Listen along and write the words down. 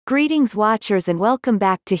Greetings watchers and welcome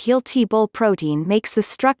back to Healthy Bowl. Protein makes the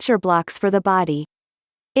structure blocks for the body.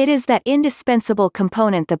 It is that indispensable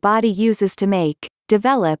component the body uses to make,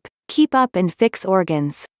 develop, keep up and fix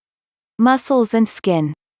organs, muscles and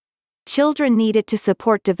skin. Children need it to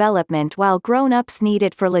support development while grown-ups need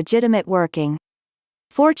it for legitimate working.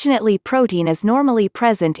 Fortunately, protein is normally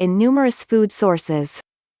present in numerous food sources,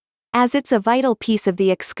 as it's a vital piece of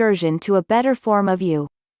the excursion to a better form of you.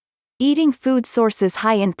 Eating food sources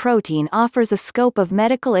high in protein offers a scope of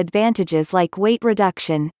medical advantages like weight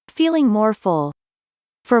reduction, feeling more full,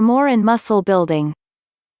 for more and muscle building.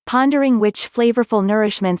 Pondering which flavorful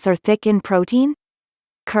nourishments are thick in protein?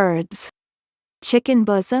 Curds, chicken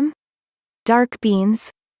bosom, dark beans?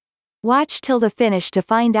 Watch till the finish to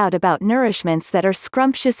find out about nourishments that are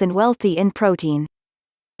scrumptious and wealthy in protein.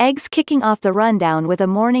 Eggs. Kicking off the rundown with a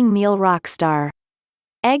morning meal rockstar.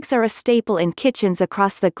 Eggs are a staple in kitchens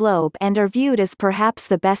across the globe and are viewed as perhaps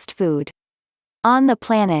the best food on the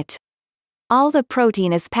planet. All the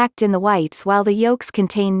protein is packed in the whites while the yolks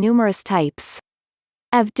contain numerous types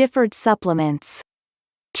of different supplements.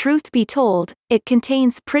 Truth be told, it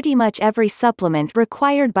contains pretty much every supplement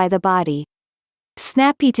required by the body.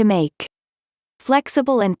 Snappy to make,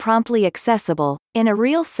 flexible and promptly accessible, in a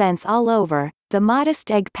real sense all over, the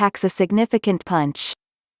modest egg packs a significant punch.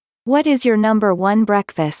 What is your number one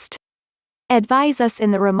breakfast? Advise us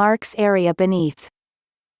in the remarks area beneath.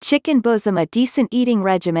 Chicken bosom. A decent eating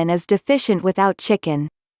regimen is deficient without chicken.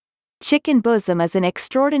 Chicken bosom is an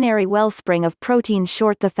extraordinary wellspring of protein.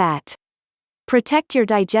 Short the fat. Protect your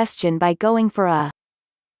digestion by going for a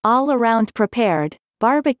all-around prepared,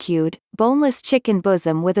 barbecued, boneless chicken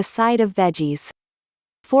bosom with a side of veggies.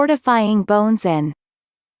 Fortifying bones and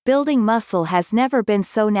building muscle has never been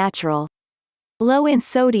so natural. Low in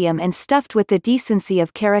sodium and stuffed with the decency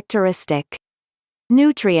of characteristic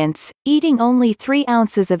nutrients, eating only 3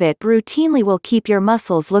 ounces of it routinely will keep your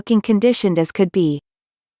muscles looking conditioned as could be.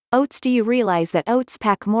 Oats. Do you realize that oats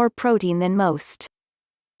pack more protein than most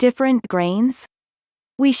different grains?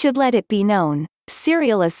 We should let it be known,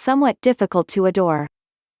 cereal is somewhat difficult to adore.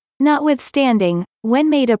 Notwithstanding, when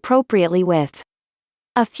made appropriately with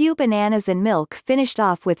a few bananas and milk finished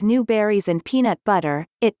off with new berries and peanut butter,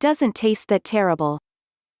 it doesn't taste that terrible.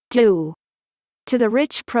 Due to the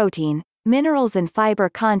rich protein, minerals and fiber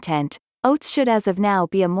content, oats should as of now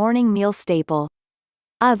be a morning meal staple.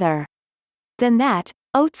 Other than that,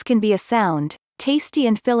 oats can be a sound, tasty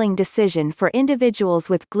and filling decision for individuals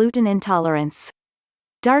with gluten intolerance.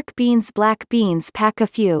 Dark beans. Black beans pack a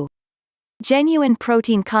few genuine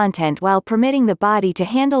protein content while permitting the body to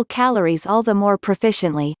handle calories all the more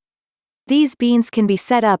proficiently. These beans can be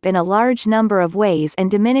set up in a large number of ways and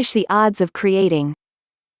diminish the odds of creating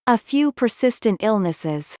a few persistent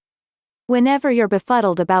illnesses. Whenever you're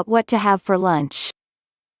befuddled about what to have for lunch,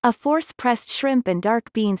 a force-pressed shrimp and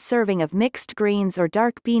dark bean serving of mixed greens or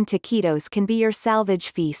dark bean taquitos can be your salvage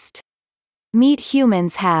feast. Meat.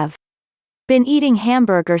 Humans have been eating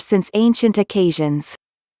hamburger since ancient occasions.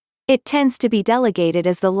 It tends to be delegated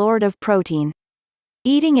as the lord of protein.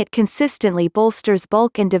 Eating it consistently bolsters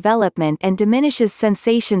bulk and development and diminishes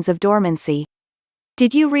sensations of dormancy.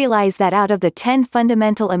 Did you realize that out of the 10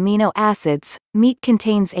 fundamental amino acids, meat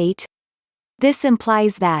contains 8? This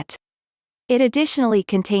implies that it additionally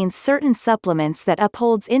contains certain supplements that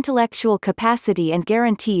upholds intellectual capacity and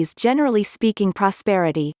guarantees, generally speaking,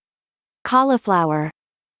 prosperity. Cauliflower.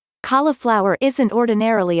 Cauliflower isn't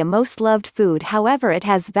ordinarily a most loved food, however it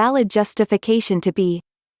has valid justification to be.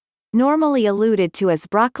 Normally alluded to as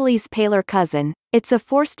broccoli's paler cousin, it's a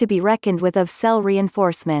force to be reckoned with of cell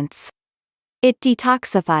reinforcements. It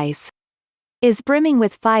detoxifies, is brimming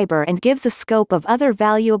with fiber and gives a scope of other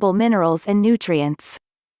valuable minerals and nutrients.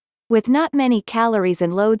 With not many calories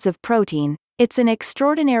and loads of protein, it's an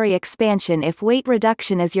extraordinary expansion if weight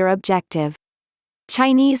reduction is your objective.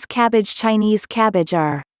 Chinese cabbage. Chinese cabbage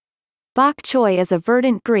are bok choy is a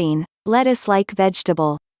verdant green, lettuce-like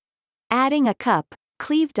vegetable. Adding a cup,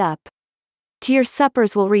 cleaved up, to your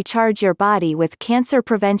suppers will recharge your body with cancer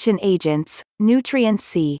prevention agents, nutrients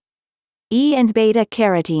C, E and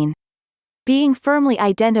beta-carotene. Being firmly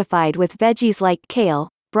identified with veggies like kale,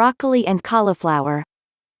 broccoli and cauliflower,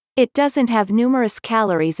 it doesn't have numerous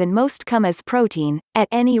calories and most come as protein, at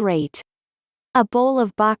any rate. A bowl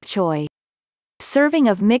of bok choy serving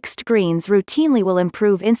of mixed greens routinely will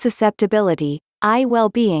improve insusceptibility, eye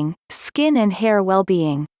well-being, skin and hair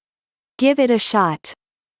well-being. Give it a shot.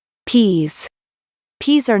 Peas.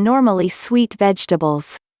 Peas are normally sweet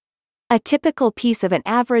vegetables. A typical piece of an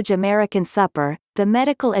average American supper. The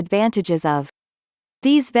medical advantages of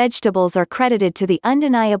these vegetables are credited to the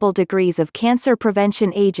undeniable degrees of cancer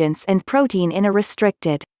prevention agents and protein in a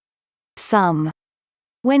restricted Some.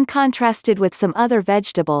 When contrasted with some other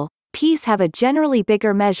vegetable, peas have a generally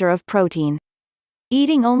bigger measure of protein.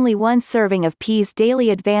 Eating only one serving of peas daily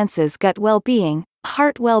advances gut well-being,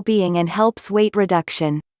 heart well-being and helps weight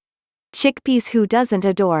reduction. Chickpeas who doesn't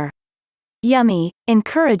adore? Yummy,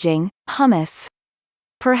 encouraging, hummus.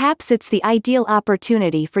 Perhaps it's the ideal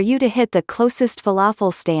opportunity for you to hit the closest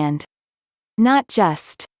falafel stand. Not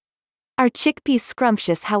just. Are chickpeas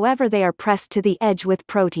scrumptious, however they are pressed to the edge with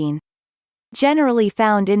protein. Generally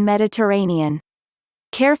found in Mediterranean.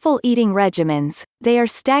 Careful eating regimens, they are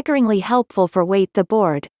staggeringly helpful for weight the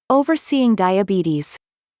board, overseeing diabetes.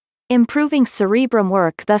 Improving cerebrum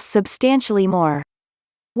work thus substantially more.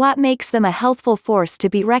 What makes them a healthful force to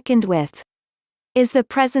be reckoned with? Is the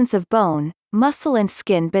presence of bone, muscle and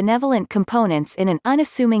skin benevolent components in an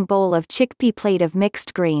unassuming bowl of chickpea plate of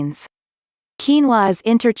mixed greens. Quinoa is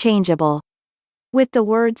interchangeable with the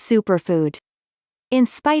word superfood. In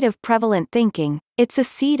spite of prevalent thinking, it's a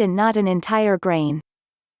seed and not an entire grain.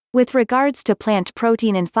 With regards to plant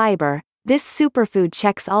protein and fiber, this superfood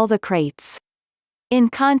checks all the crates. In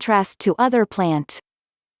contrast to other plant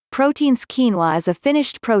proteins, quinoa is a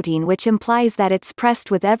finished protein, which implies that it's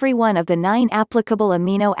pressed with every one of the 9 applicable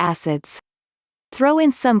amino acids. Throw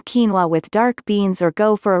in some quinoa with dark beans or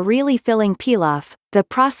go for a really filling pilaf, the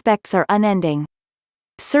prospects are unending.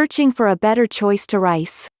 Searching for a better choice to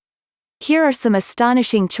rice? Here are some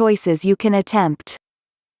astonishing choices you can attempt.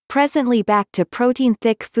 Presently back to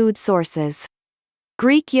protein-thick food sources.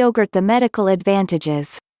 Greek yogurt. The medical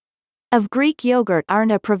advantages of Greek yogurt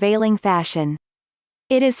aren't a prevailing fashion.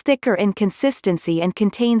 It is thicker in consistency and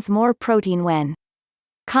contains more protein when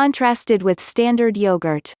contrasted with standard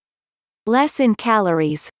yogurt. Less in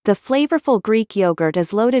calories, the flavorful Greek yogurt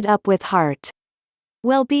is loaded up with heart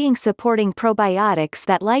well-being supporting probiotics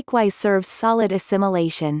that likewise serves solid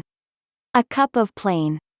assimilation. A cup of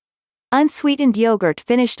plain unsweetened yogurt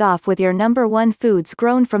finished off with your number one foods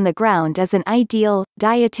grown from the ground is an ideal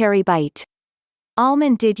dietary bite.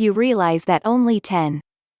 Almond. Did you realize that only 10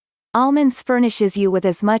 almonds furnishes you with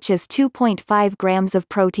as much as 2.5 grams of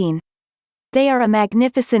protein? They are a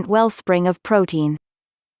magnificent wellspring of protein,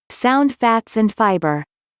 sound fats and fiber.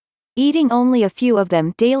 Eating only a few of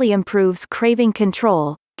them daily improves craving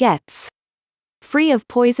control, gets free of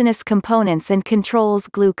poisonous components and controls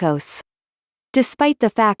glucose. Despite the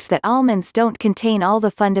fact that almonds don't contain all the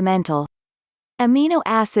fundamental amino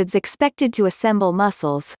acids expected to assemble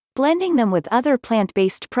muscles, blending them with other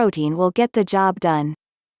plant-based protein will get the job done.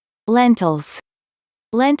 Lentils.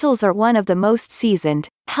 Lentils are one of the most seasoned,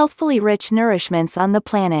 healthfully rich nourishments on the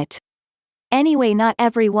planet. Anyway, not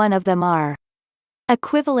every one of them are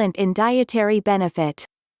equivalent in dietary benefit.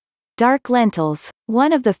 Dark lentils,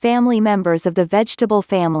 one of the family members of the vegetable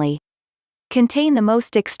family, contain the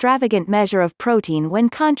most extravagant measure of protein when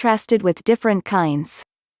contrasted with different kinds.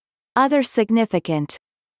 Other significant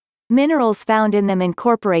minerals found in them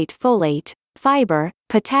incorporate folate, fiber,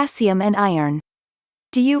 potassium and iron.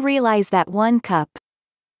 Do you realize that 1 cup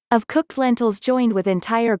of cooked lentils joined with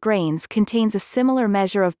entire grains contains a similar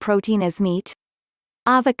measure of protein as meat?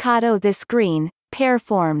 Avocado. This green,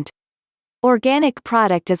 pear-formed organic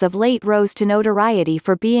product as of late rose to notoriety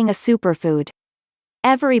for being a superfood.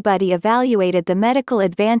 Everybody evaluated the medical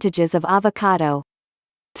advantages of avocado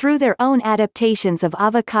through their own adaptations of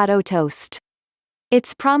avocado toast.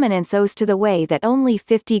 Its prominence owes to the way that only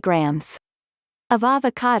 50 grams of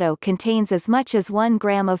avocado contains as much as 1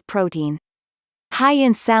 gram of protein. High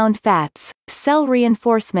in sound fats, cell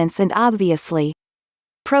reinforcements and obviously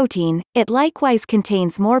protein, it likewise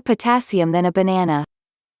contains more potassium than a banana.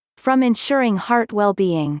 From ensuring heart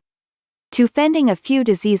well-being to fending a few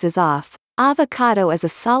diseases off, avocado is a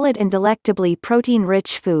solid and delectably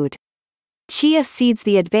protein-rich food. Chia seeds.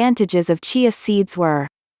 The advantages of chia seeds were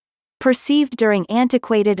perceived during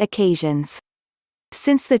antiquated occasions.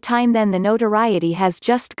 Since the time then the notoriety has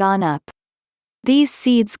just gone up. These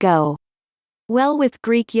seeds go well with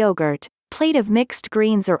Greek yogurt, plate of mixed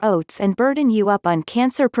greens or oats and burden you up on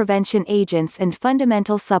cancer prevention agents and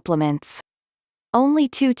fundamental supplements. Only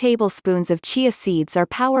 2 tablespoons of chia seeds are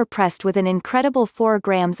power pressed with an incredible 4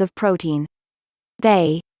 grams of protein.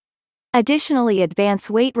 They additionally advance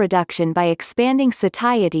weight reduction by expanding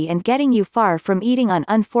satiety and getting you far from eating on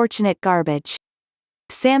unfortunate garbage.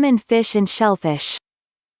 Salmon, fish and shellfish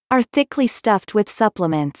are thickly stuffed with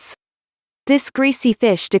supplements. This greasy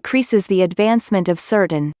fish decreases the advancement of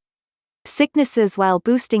certain sicknesses while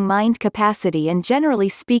boosting mind capacity and generally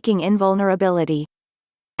speaking invulnerability.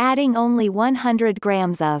 Adding only 100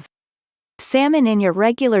 grams of salmon in your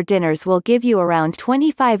regular dinners will give you around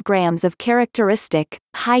 25 grams of characteristic,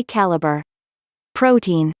 high-caliber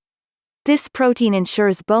protein. This protein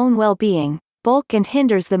ensures bone well-being, bulk and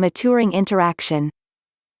hinders the maturing interaction.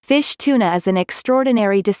 Fish tuna is an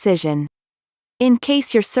extraordinary decision. In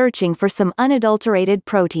case you're searching for some unadulterated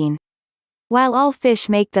protein. While all fish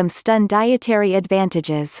make them stun dietary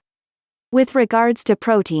advantages. With regards to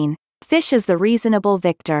protein, fish is the reasonable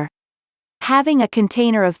victor. Having a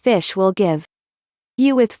container of fish will give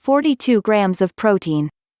you with 42 grams of protein.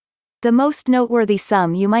 The most noteworthy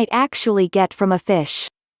sum you might actually get from a fish.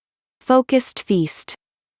 Focused feast.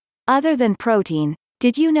 Other than protein,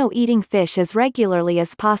 did you know eating fish as regularly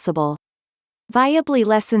as possible viably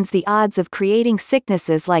lessens the odds of creating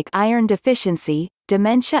sicknesses like iron deficiency,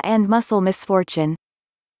 dementia and muscle misfortune?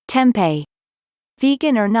 Tempeh.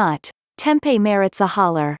 Vegan or not, tempeh merits a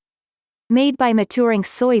holler. Made by maturing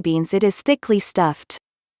soybeans, it is thickly stuffed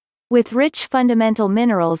with rich fundamental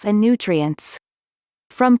minerals and nutrients.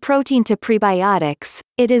 From protein to prebiotics,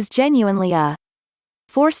 it is genuinely a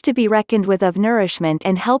force to be reckoned with of nourishment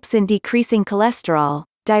and helps in decreasing cholesterol,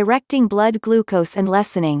 directing blood glucose and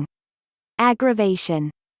lessening aggravation.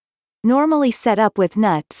 Normally set up with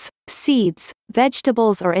nuts, seeds,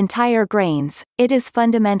 vegetables or entire grains, it is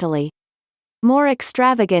fundamentally more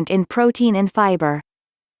extravagant in protein and fiber.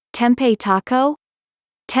 Tempeh taco?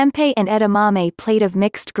 Tempeh and edamame plate of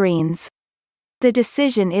mixed greens? The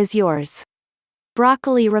decision is yours.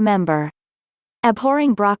 Broccoli. Remember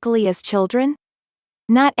abhorring broccoli as children?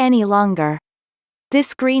 Not any longer.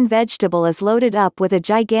 This green vegetable is loaded up with a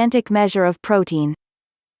gigantic measure of protein,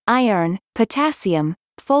 iron, potassium,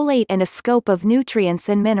 folate and a scope of nutrients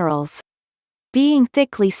and minerals. Being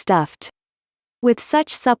thickly stuffed with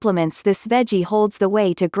such supplements, this veggie holds the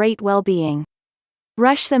way to great well-being.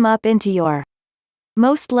 Rush them up into your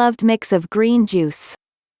most loved mix of green juice.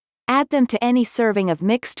 Add them to any serving of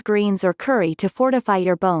mixed greens or curry to fortify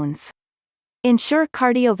your bones. Ensure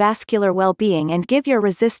cardiovascular well-being and give your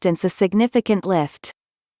resistance a significant lift.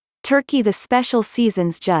 Turkey. The special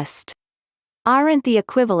seasons just aren't the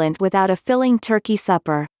equivalent without a filling turkey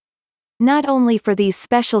supper. Not only for these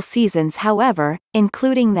special seasons, however,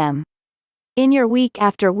 including them in your week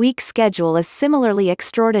after week schedule is similarly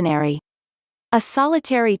extraordinary. A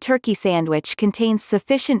solitary turkey sandwich contains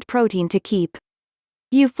sufficient protein to keep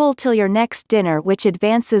you full till your next dinner, which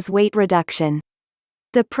advances weight reduction.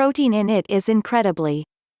 The protein in it is incredibly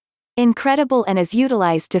incredible and is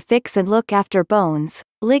utilized to fix and look after bones,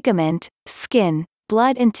 ligament, skin,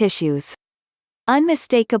 blood and tissues.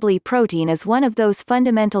 Unmistakably, protein is one of those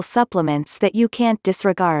fundamental supplements that you can't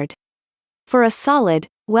disregard for a solid,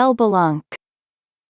 well-balanced